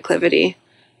Armada Declivity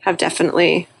have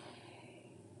definitely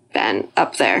been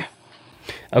up there.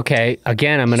 Okay,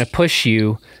 again, I'm going to push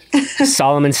you.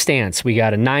 Salomon Stance, we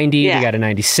got a 90, we got a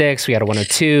 96, we got a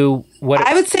 102.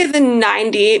 I would say the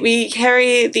 90. We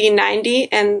carry the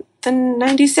 90 and the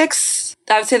 96.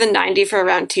 I would say the 90 for a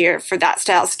round tier for that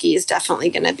style ski is definitely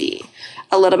going to be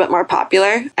a little bit more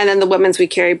popular. And then the women's, we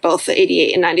carry both the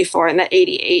 88 and 94, and the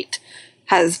 88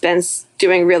 has been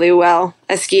doing really well.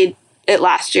 I skied it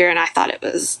last year, and I thought it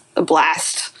was a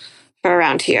blast for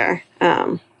around here.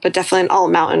 But definitely an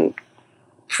all-mountain,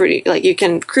 pretty, like you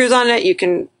can cruise on it, you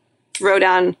can throw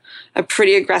down a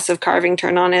pretty aggressive carving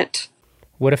turn on it.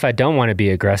 What if I don't want to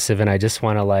be aggressive and I just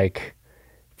want to like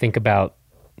think about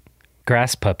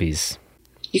Grass puppies.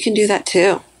 You can do that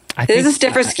too. It is a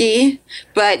stiffer ski,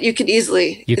 but you could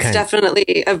easily. It's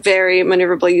definitely a very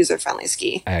maneuverable, user-friendly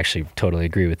ski. I actually totally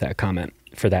agree with that comment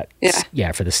for that.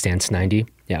 Yeah, for the Stance 90.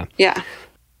 Yeah. Yeah.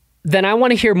 Then I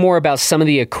want to hear more about some of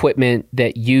the equipment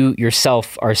that you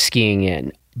yourself are skiing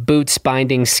in. Boots,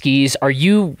 binding, skis. Are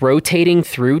you rotating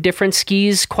through different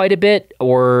skis quite a bit?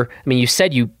 Or, I mean, you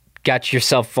said you got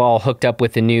yourself all hooked up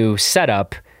with a new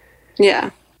setup.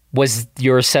 Yeah. Was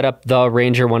your setup the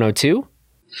Ranger 102?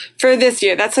 For this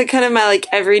year, that's like kind of my like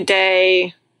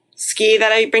everyday ski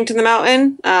that I bring to the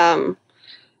mountain.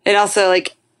 It also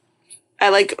like, I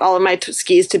like all of my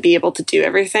skis to be able to do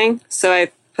everything. So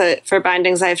I put, for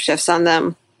bindings, I have shifts on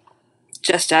them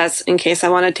just as in case I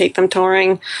want to take them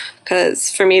touring.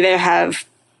 Because for me, they have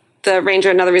the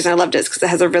Ranger. Another reason I loved it is because it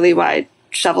has a really wide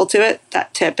shovel to it.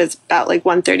 That tip is about like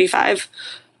 135,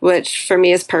 which for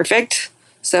me is perfect.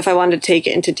 So if I wanted to take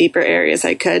it into deeper areas,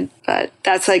 I could. But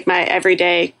that's like my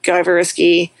everyday go over a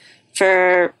ski.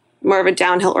 For more of a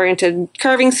downhill-oriented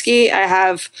curving ski, I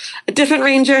have a different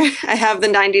Ranger. I have the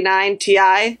 99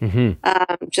 Ti,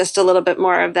 just a little bit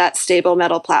more of that stable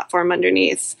metal platform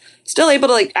underneath. Still able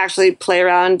to like actually play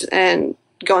around and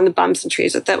go on the bumps and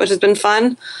trees with it, which has been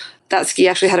fun. That ski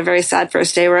actually had a very sad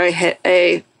first day where I hit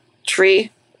a tree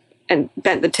and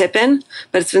bent the tip in,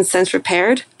 but it's been since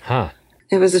repaired. Huh.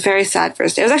 It was a very sad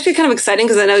first day. It was actually kind of exciting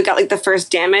because I know we got like the first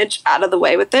damage out of the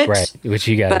way with it. Right, which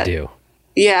you got to do.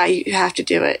 Yeah, you have to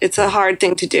do it. It's a hard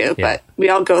thing to do, but we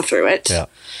all go through it. Yeah.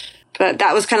 But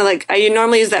that was kind of like, I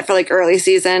normally use that for like early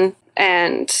season.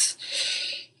 And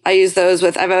I use those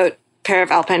with, I have a pair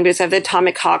of Alpine boots. I have the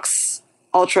Atomic Hawks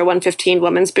Ultra 115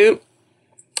 women's boot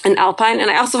in Alpine.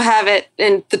 And I also have it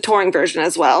in the touring version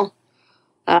as well.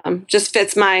 Just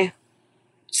fits my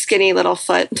skinny little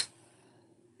foot.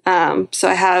 So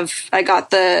I got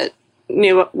the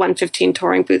new 115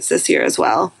 touring boots this year as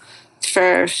well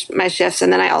for my shifts.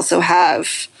 And then I also have,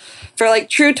 for like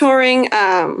true touring,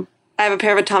 I have a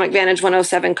pair of Atomic Vantage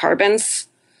 107 carbons,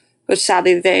 which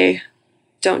sadly they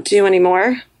don't do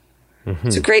anymore.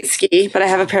 It's a great ski, but I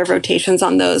have a pair of rotations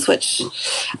on those, which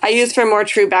I use for more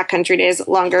true backcountry days,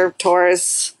 longer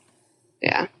tours.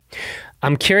 Yeah.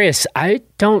 I'm curious. I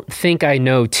don't think I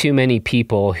know too many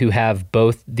people who have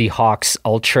both the Hawks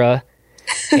Ultra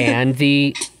and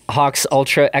the Hawks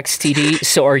Ultra XTD.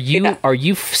 So are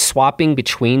you swapping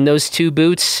between those two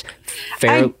boots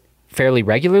fairly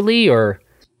regularly, or?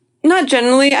 Not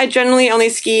generally. I generally only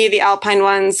ski the Alpine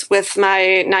ones with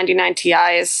my 99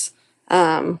 Ti's.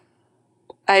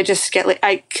 I just get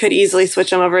I could easily switch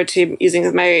them over to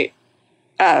using my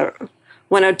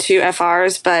 102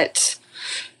 FRs, but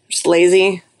just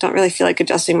lazy. Don't really feel like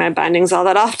adjusting my bindings all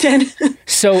that often.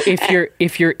 So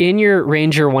if you're in your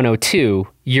Ranger 102,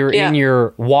 you're in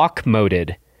your walk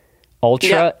moded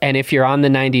Ultra, and if you're on the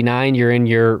 99, you're in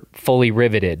your fully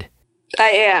riveted. I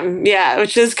am, yeah,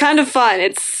 which is kind of fun.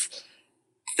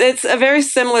 It's a very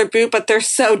similar boot, but they're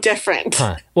so different.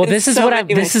 Huh. Well, this is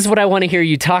what I want to hear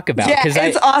you talk about. Yeah,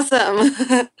 it's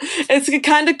awesome. It's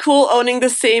kind of cool owning the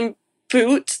same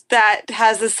boot that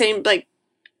has the same like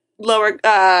lower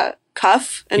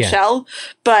cuff and shell,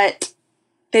 but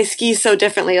they ski so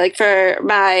differently. Like for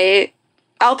my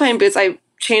Alpine boots, I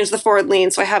changed the forward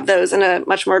lean, so I have those in a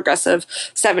much more aggressive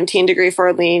 17-degree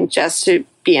forward lean just to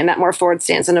be in that more forward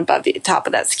stance and above the top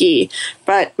of that ski.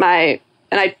 But I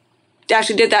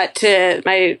actually did that to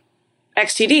my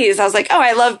XTDs. I was like, oh,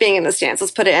 I love being in the stance.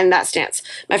 Let's put it in that stance.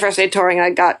 My first day touring,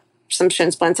 I got some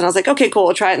shin splints and I was like, okay, cool.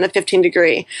 We'll try it in the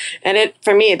 15-degree. And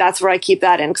for me, that's where I keep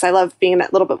that in because I love being in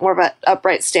that little bit more of an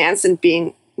upright stance and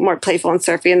being more playful and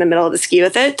surfy in the middle of the ski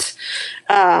with it.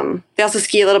 They also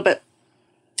ski a little bit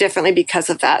differently because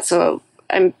of that. So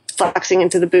I'm flexing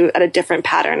into the boot at a different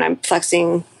pattern. I'm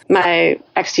flexing my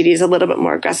XTDs a little bit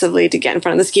more aggressively to get in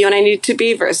front of the ski when I need to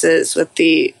be versus with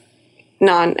the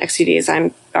non-XTDs,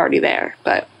 I'm already there.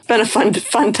 But it's been a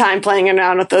fun time playing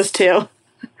around with those two.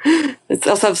 It's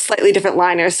also have slightly different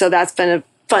liners, so that's been a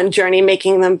fun journey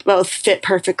making them both fit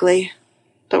perfectly.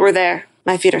 But we're there.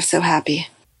 My feet are so happy.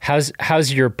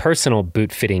 How's your personal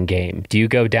boot fitting game? Do you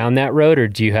go down that road, or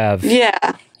do you have...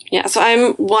 Yeah. So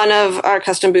I'm one of our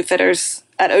custom boot fitters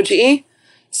at OGE.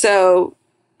 So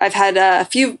I've had a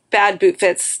few bad boot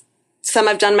fits. Some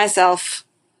I've done myself.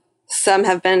 Some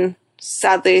have been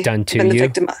sadly done to been the you.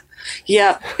 victim of.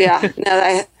 Yeah.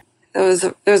 No, there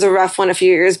was a rough one a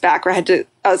few years back where I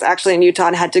was actually in Utah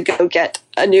and had to go get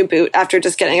a new boot after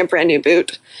just getting a brand new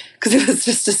boot because it was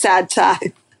just a sad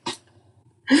time.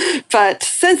 But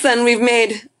since then, we've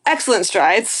made excellent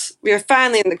strides. We are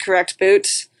finally in the correct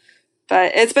boot.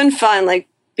 But it's been fun, like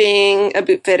being a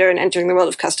boot fitter and entering the world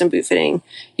of custom boot fitting,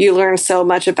 you learn so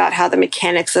much about how the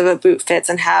mechanics of a boot fits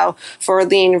and how forward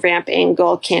lean, ramp,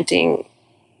 angle, canting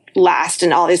last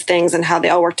and all these things and how they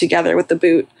all work together with the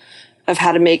boot of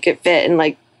how to make it fit and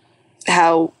like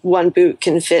how one boot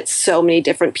can fit so many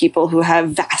different people who have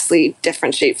vastly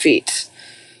different shaped feet.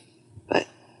 But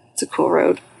it's a cool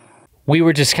road. We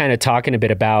were just kind of talking a bit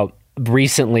about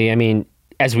recently, I mean,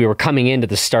 as we were coming into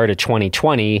the start of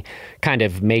 2020, kind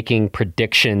of making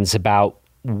predictions about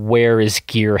where is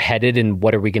gear headed and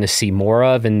what are we going to see more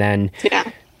of. And then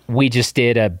we just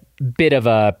did a bit of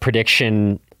a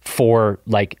prediction for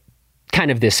like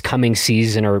kind of this coming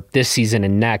season or this season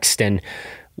and next. And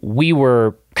we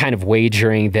were kind of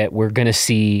wagering that we're going to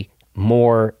see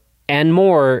more and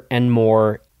more and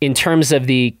more in terms of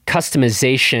the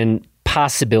customization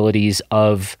possibilities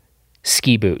of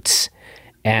ski boots.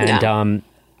 And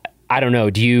I don't know,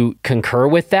 do you concur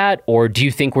with that? Or do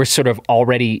you think we're sort of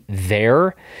already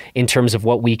there in terms of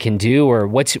what we can do? Or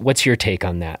what's your take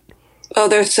on that? Oh,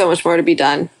 there's so much more to be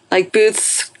done. Like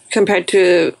boots compared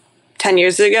to 10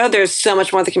 years ago, there's so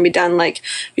much more that can be done. Like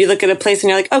you look at a place and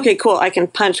you're like, okay, cool. I can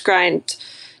punch, grind,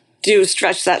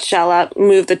 stretch that shell out,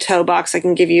 move the toe box. I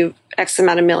can give you X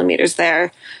amount of millimeters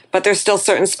there. But there's still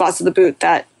certain spots of the boot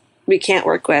that we can't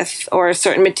work with, or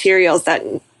certain materials that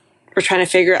we're trying to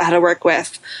figure out how to work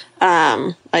with.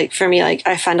 Like for me, like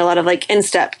I find a lot of like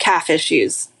instep calf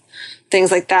issues,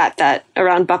 things like that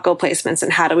around buckle placements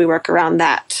and how do we work around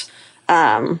that?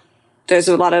 There's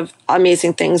a lot of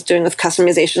amazing things doing with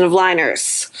customization of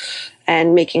liners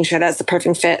and making sure that's the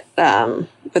perfect fit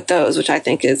with those, which I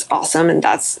think is awesome. And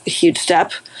that's a huge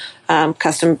step.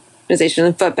 Customization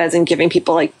of footbeds and giving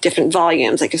people like different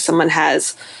volumes. Like if someone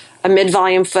has a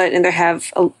mid-volume foot and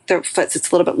their foot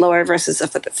sits a little bit lower versus a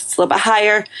foot that sits a little bit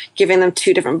higher, giving them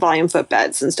 2 different volume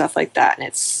footbeds and stuff like that. And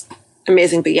it's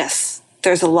amazing. But yes,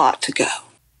 there's a lot to go.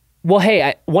 Well,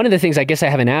 hey, one of the things I guess I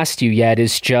haven't asked you yet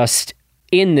is just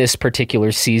in this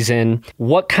particular season,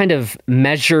 what kind of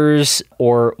measures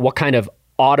or what kind of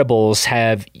audibles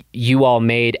have you all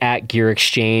made at Gear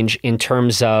Exchange in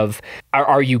terms of,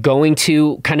 are you going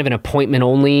to kind of an appointment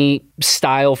only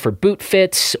style for boot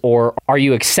fits, or are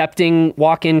you accepting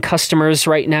walk-in customers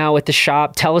right now at the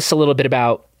shop? Tell us a little bit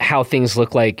about how things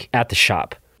look like at the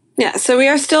shop. Yeah, so we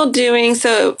are still doing,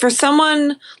 so for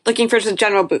someone looking for just a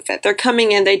general boot fit, they're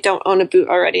coming in, they don't own a boot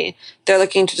already, they're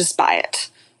looking to just buy it.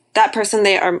 That person,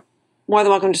 they are more than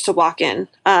welcome just to walk in.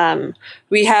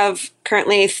 We have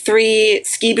currently 3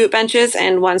 ski boot benches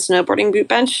and 1 snowboarding boot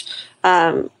bench.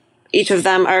 Each of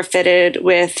them are fitted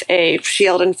with a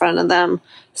shield in front of them.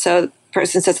 So the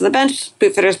person sits on the bench,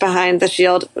 boot fitters behind the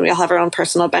shield, and we all have our own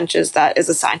personal benches that is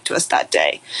assigned to us that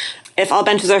day. If all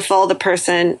benches are full, the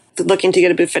person looking to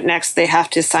get a boot fit next, they have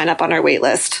to sign up on our wait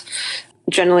list.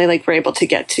 Generally, like we're able to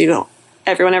get to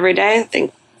everyone every day. I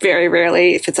think very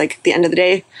rarely, if it's like the end of the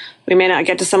day, we may not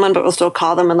get to someone, but we'll still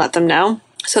call them and let them know.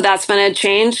 So that's been a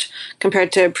change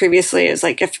compared to previously. Is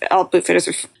like if all boot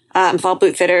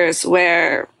fitters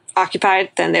were occupied,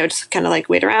 then they would just kind of like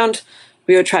wait around.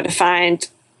 We would try to find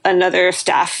another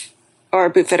staff or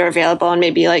boot fitter available and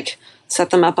maybe like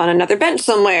set them up on another bench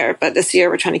somewhere. But this year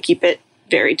we're trying to keep it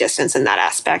very distant in that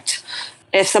aspect.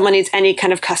 If someone needs any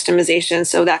kind of customization,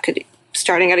 so that could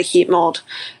starting at a heat mold,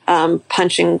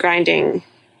 punching, grinding,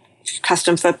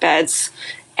 custom footbeds,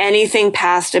 anything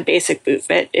past a basic boot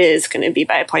fit is going to be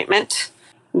by appointment,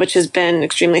 which has been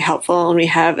extremely helpful. And we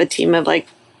have a team of like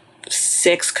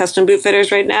 6 custom boot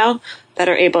fitters right now that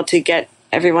are able to get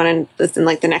everyone in within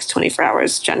like the next 24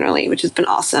 hours generally, which has been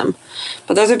awesome.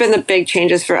 But those have been the big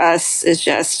changes for us, is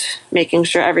just making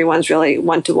sure everyone's really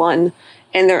one-to-one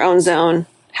in their own zone,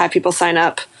 have people sign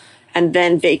up, and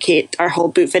then vacate our whole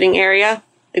boot fitting area.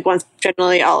 Like once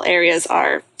generally all areas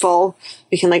are full,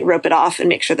 we can like rope it off and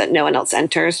make sure that no one else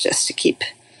enters, just to keep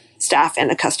staff and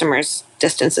the customers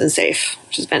distance and safe,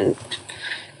 which has been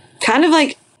kind of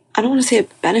like, I don't want to say a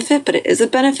benefit, but it is a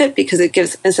benefit because it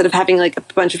gives, instead of having like a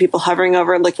bunch of people hovering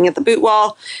over and looking at the boot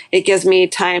wall, it gives me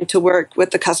time to work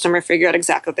with the customer, figure out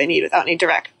exactly what they need without any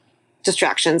direct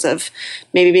distractions of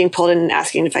maybe being pulled in and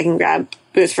asking if I can grab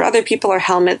boots for other people or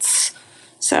helmets.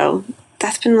 So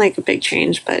that's been like a big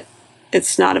change, but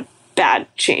it's not a bad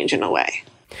change in a way.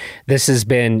 This has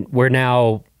been, we're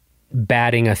now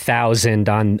batting 1,000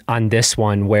 on this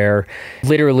one, where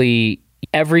literally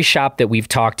every shop that we've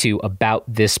talked to about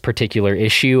this particular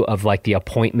issue of like the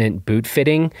appointment boot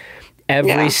fitting,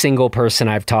 every single person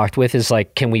I've talked with is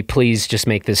like, can we please just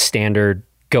make this standard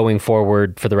going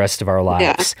forward for the rest of our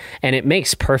lives? And it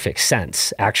makes perfect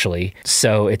sense, actually.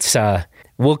 So it's,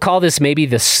 We'll call this maybe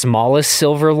the smallest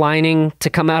silver lining to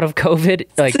come out of COVID.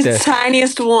 Like it's the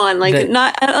tiniest one. Like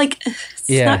not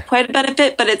quite a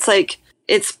benefit, but it's like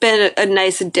it's been a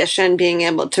nice addition being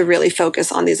able to really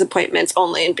focus on these appointments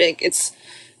only. And it's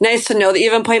nice to know that you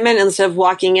have an appointment instead of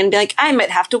walking in and be like, I might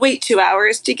have to wait 2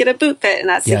 hours to get a boot fit. And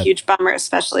that's a huge bummer,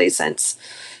 especially since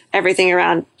everything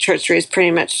around Church Street is pretty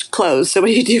much closed. So what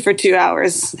do you do for 2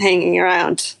 hours hanging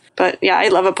around? But yeah, I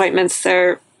love appointments.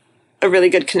 They're a really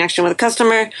good connection with a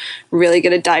customer, really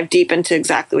going to dive deep into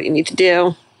exactly what you need to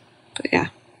do. But yeah.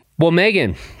 Well,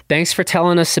 Megan, thanks for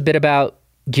telling us a bit about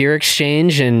Gear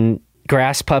Exchange and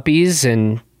Grass Puppies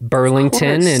and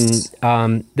Burlington.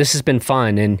 And this has been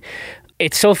fun. And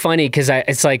it's so funny because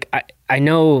I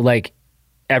know like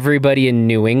everybody in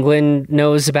New England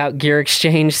knows about Gear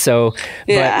Exchange. So,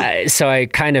 so I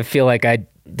kind of feel like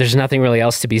there's nothing really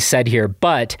else to be said here,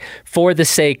 but for the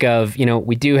sake of,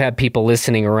 we do have people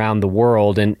listening around the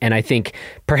world. And I think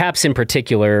perhaps in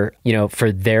particular,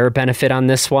 for their benefit on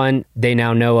this one, they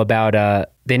now know about a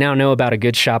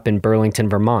good shop in Burlington,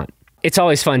 Vermont. It's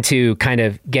always fun too, kind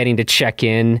of getting to check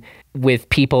in with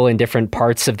people in different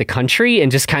parts of the country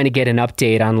and just kind of get an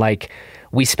update on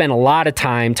we spent a lot of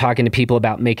time talking to people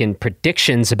about making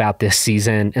predictions about this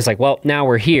season. It's like, well, now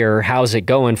we're here. How's it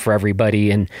going for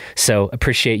everybody? And so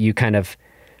appreciate you kind of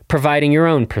providing your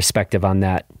own perspective on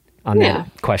that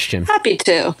question. Happy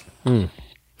to.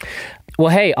 Well,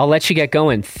 hey, I'll let you get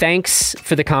going. Thanks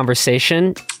for the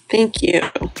conversation. Thank you.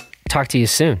 Talk to you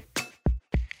soon.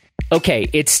 Okay,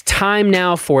 it's time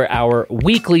now for our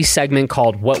weekly segment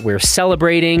called What We're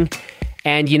Celebrating.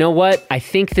 And you know what? I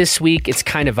think this week it's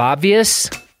kind of obvious.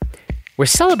 We're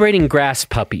celebrating Grass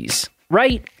Puppies,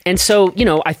 right? And so,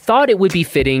 I thought it would be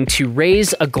fitting to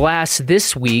raise a glass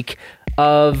this week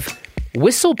of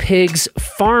Whistle Pig's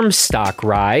Farm Stock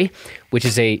Rye, which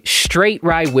is a straight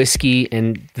rye whiskey.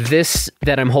 And this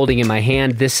that I'm holding in my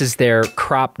hand, this is their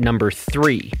crop number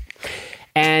 3.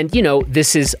 And,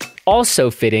 this is also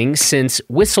fitting since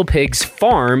Whistle Pig's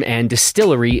farm and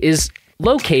distillery is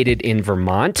located in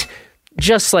Vermont,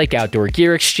 just like Outdoor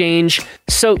Gear Exchange.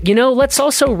 So, let's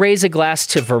also raise a glass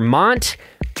to Vermont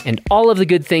and all of the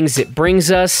good things it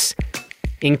brings us,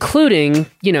 including,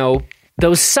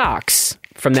 those socks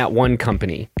from that one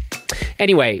company.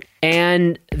 Anyway,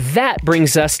 and that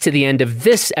brings us to the end of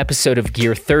this episode of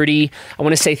Gear 30. I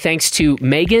want to say thanks to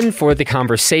Megan for the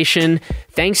conversation.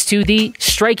 Thanks to the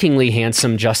strikingly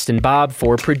handsome Justin Bob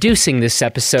for producing this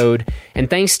episode. And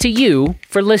thanks to you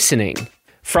for listening.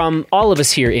 From all of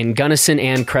us here in Gunnison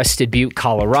and Crested Butte,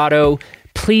 Colorado,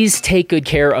 please take good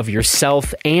care of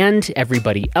yourself and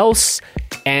everybody else.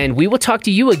 And we will talk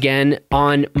to you again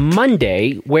on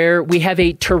Monday, where we have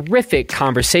a terrific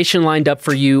conversation lined up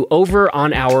for you over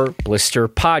on our Blister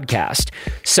podcast.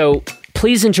 So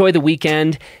please enjoy the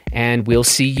weekend, and we'll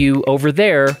see you over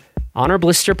there on our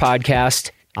Blister podcast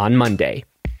on Monday.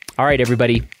 All right,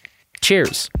 everybody.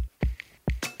 Cheers.